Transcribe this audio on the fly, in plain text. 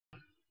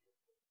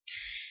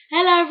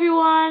Hello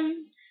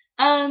everyone.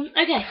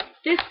 Okay,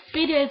 this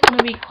video is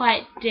gonna be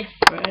quite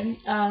different.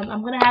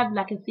 I'm gonna have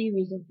like a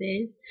series of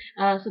this.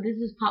 So this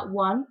is part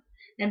one,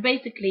 and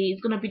basically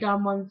it's gonna be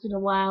done once in a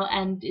while,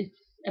 and it's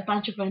a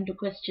bunch of random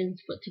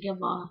questions put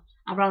together,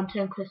 around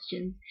 10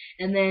 questions,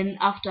 and then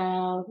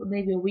after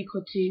maybe a week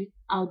or two,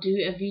 I'll do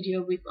a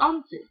video with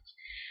answers.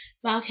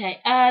 But okay,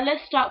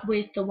 let's start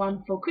with the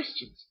one for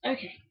Christians.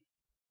 Okay.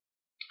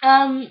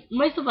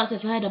 Most of us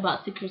have heard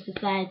about secret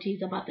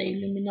societies, about the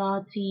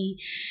Illuminati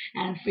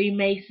and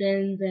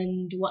Freemasons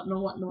and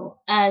whatnot.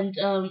 And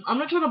I'm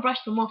not trying to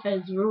brush them off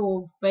as real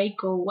or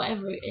fake or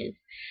whatever it is,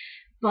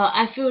 but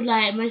I feel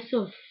like most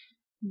of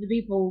the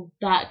people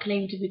that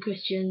claim to be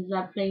Christians,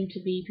 that claim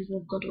to be people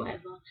of God,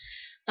 whatever,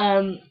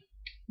 um,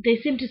 they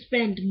seem to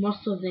spend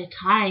most of their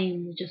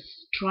time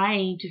just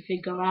trying to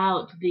figure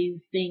out these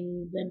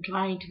things and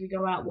trying to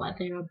figure out what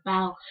they're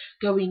about,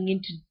 going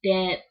into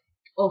depth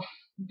of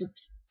the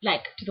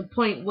like to the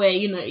point where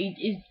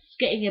it's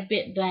getting a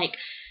bit like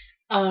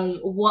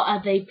what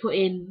are they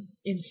putting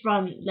in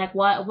front, like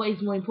what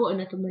is more important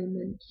at the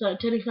moment. So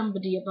telling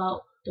somebody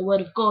about the word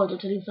of God, or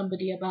telling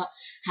somebody about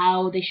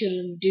how they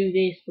shouldn't do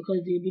this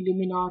because they're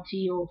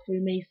Illuminati or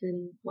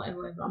Freemason,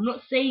 whatever. I'm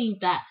not saying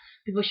that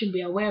people shouldn't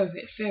be aware of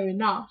it, fair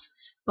enough,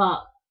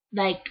 but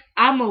like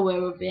I'm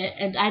aware of it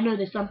and I know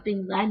there's some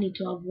things I need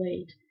to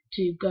avoid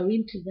to go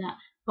into that.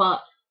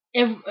 But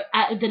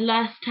the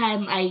last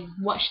time I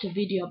watched a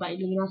video about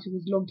Illuminati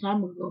was a long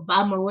time ago, but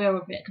I'm aware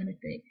of it, kind of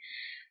thing.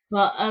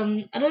 But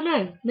I don't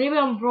know, maybe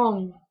I'm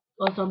wrong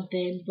or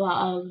something, but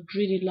I would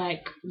really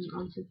like an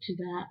answer to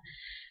that.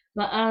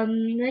 But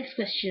next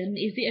question: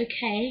 is it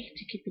okay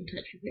to keep in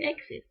touch with your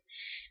exes?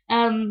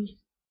 Um,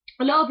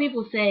 a lot of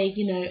people say,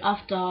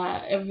 after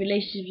a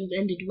relationship has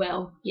ended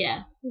well,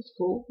 yeah, it's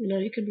cool.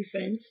 You can be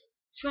friends,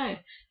 sure,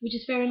 which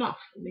is fair enough.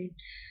 I mean,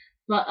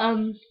 but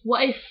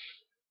what if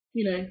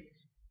you know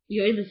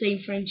you're in the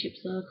same friendship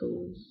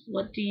circles?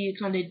 What do you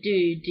kind of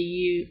do? Do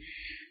you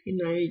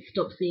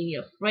stop seeing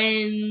your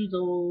friends,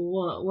 or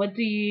what? What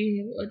do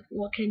you?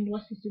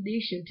 What's the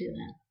solution to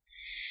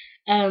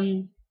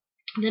that?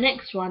 The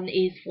next one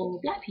is for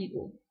black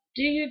people.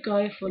 Do you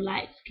go for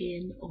light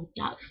skin or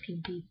dark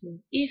skin people?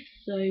 If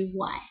so,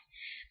 why?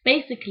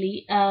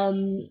 Basically,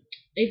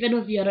 if any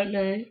of you, I don't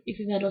know if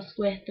you've heard of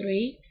Square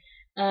 3,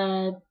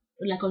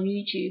 like on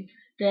YouTube,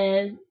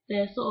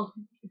 they're sort of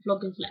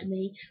vloggers like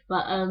me,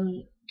 but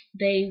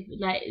they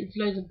like it's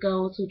loads of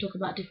girls who talk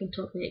about different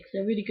topics.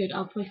 They're really good.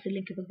 I'll post the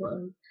link at the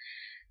bottom.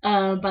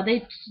 But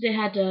they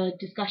had a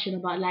discussion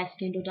about light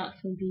skinned or dark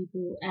skinned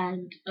people,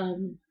 and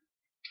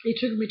it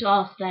triggered me to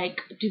ask,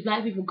 like, do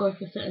black people go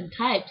for certain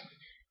types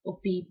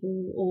of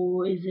people,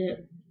 or is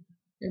it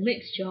a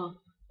mixture,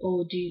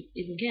 or do you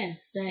even care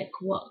like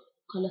what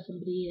color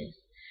somebody is?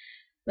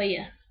 But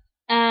yeah,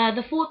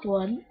 the fourth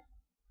one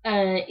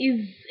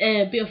is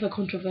a bit of a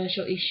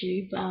controversial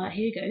issue, but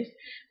here goes.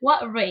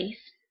 What race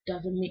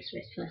does a mixed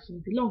race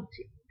person belong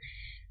to?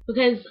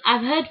 Because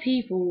I've heard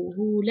people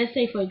who, let's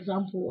say for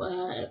example,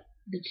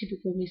 the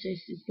typical mixed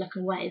race is black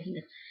and white, isn't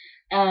it?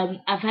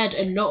 I've had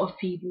a lot of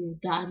people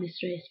that are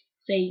mixed race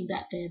saying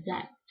that they're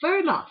black. Fair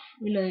enough,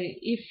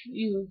 if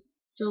you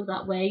feel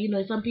that way.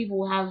 Some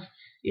people have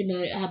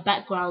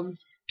backgrounds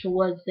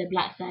towards their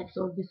black side,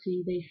 so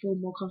obviously they feel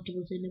more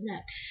comfortable saying they're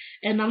black.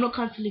 And I'm not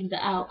cancelling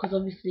that out because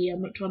obviously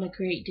I'm not trying to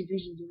create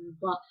divisions,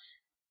 but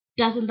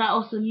doesn't that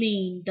also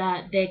mean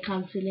that they're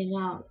cancelling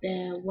out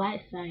their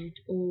white side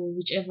or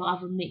whichever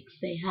other mix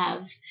they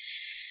have?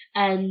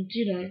 And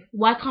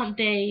why can't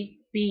they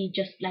be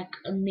just like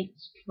a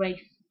mixed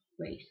race,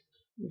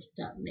 if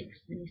that makes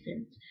any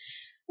sense?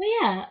 But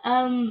yeah,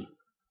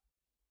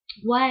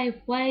 why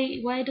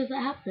does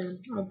that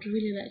happen? I'd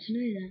really like to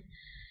know that.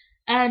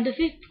 And the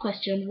fifth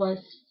question was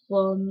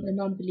from a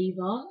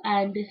non-believer,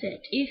 and they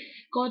said, if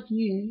God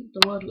knew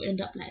the world would end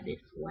up like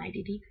this, why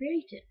did He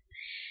create it?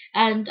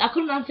 And I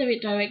couldn't answer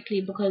it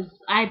directly because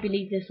I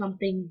believe there's some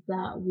things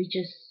that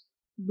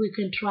we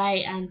can try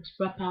and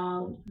wrap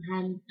our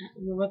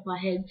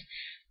heads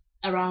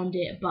around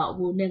it, but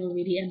we'll never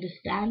really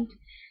understand.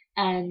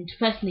 And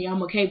personally,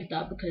 I'm okay with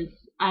that because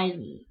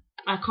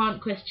I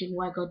can't question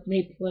why God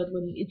made the world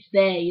when it's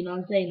there. You know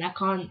what I'm saying? I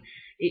can't.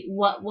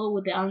 What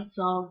would the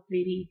answer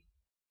really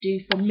do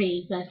for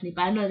me personally?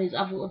 But I know there's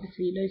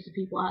obviously loads of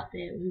people out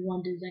there who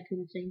wonder exactly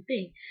the same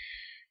thing.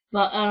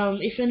 But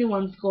if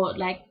anyone's got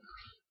like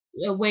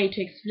a way to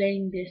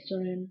explain this to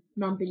a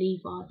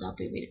non-believer, that'd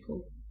be really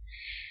cool.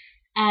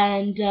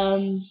 And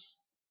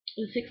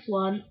the sixth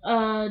one,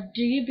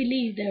 do you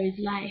believe there is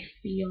life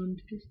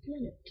beyond this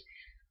planet?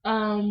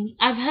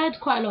 I've heard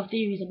quite a lot of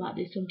theories about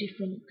this from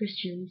different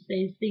Christians.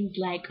 There's things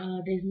like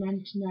there's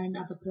 99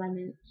 other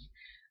planets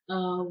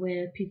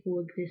where people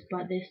exist,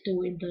 but they're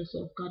still in the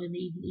sort of Garden of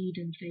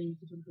Eden phase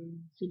or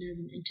something, so they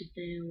haven't entered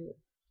there or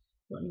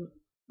whatnot.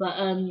 But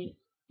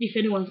if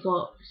anyone's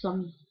got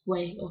some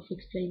way of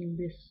explaining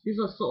this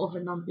was sort of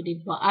a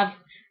non-belief, but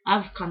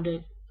I've kind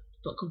of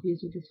got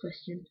confused with this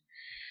question.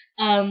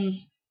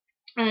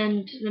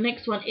 And the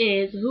next one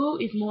is, who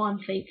is more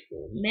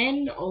unfaithful,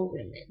 men or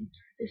women?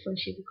 This one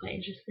should be quite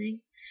interesting.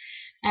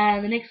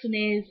 And the next one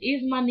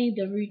is money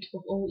the root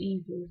of all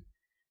evil?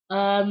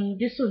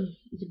 This one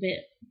is a bit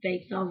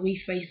vague, so I'll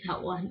rephrase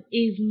that one.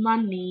 Is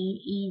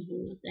money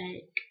evil?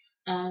 Like,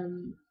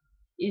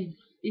 is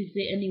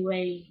there any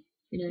way,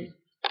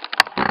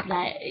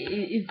 like,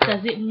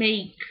 does it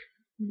make,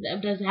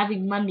 does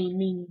having money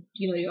mean,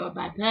 you're a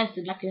bad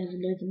person, like it has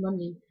loads of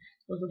money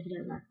or something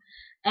like that?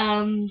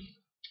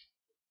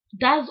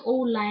 Does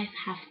all life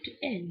have to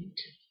end?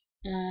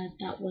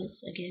 That was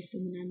again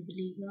from an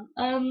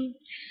unbeliever.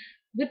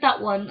 With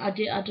that one, I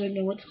don't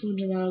know what's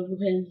going on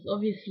because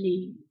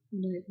obviously,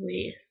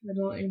 we're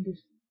not in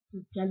this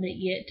planet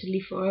yet to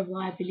live forever.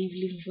 I believe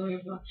living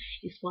forever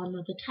is for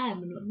another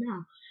time and not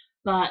now.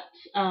 But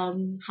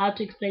how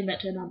to explain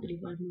that to an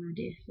unbeliever, I have no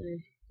idea. So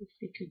if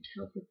they could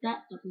help with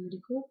that, that'd be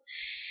really cool.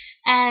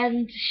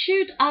 And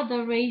should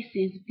other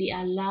races be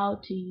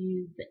allowed to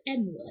use the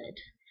N-word?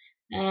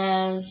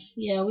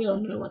 Yeah, we all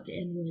know what the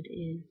N-word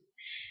is.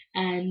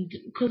 And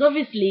because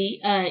obviously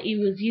it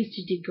was used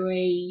to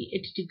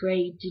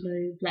degrade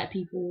black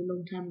people a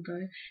long time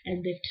ago,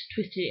 and they've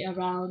twisted it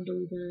around,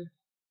 all the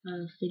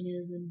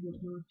singers and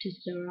whatnot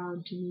twisted it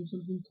around to mean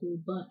something cool.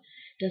 But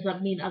does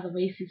that mean other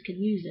races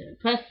can use it?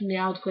 Personally,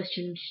 I would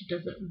question,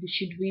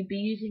 should we be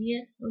using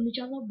it on each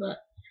other? But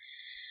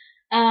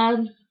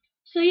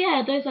so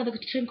yeah, those are the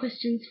 10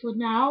 questions for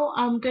now.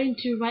 I'm going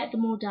to write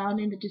them all down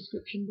in the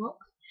description box,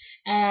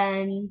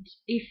 and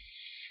if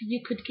you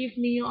could give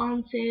me your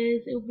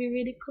answers, it would be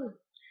really cool.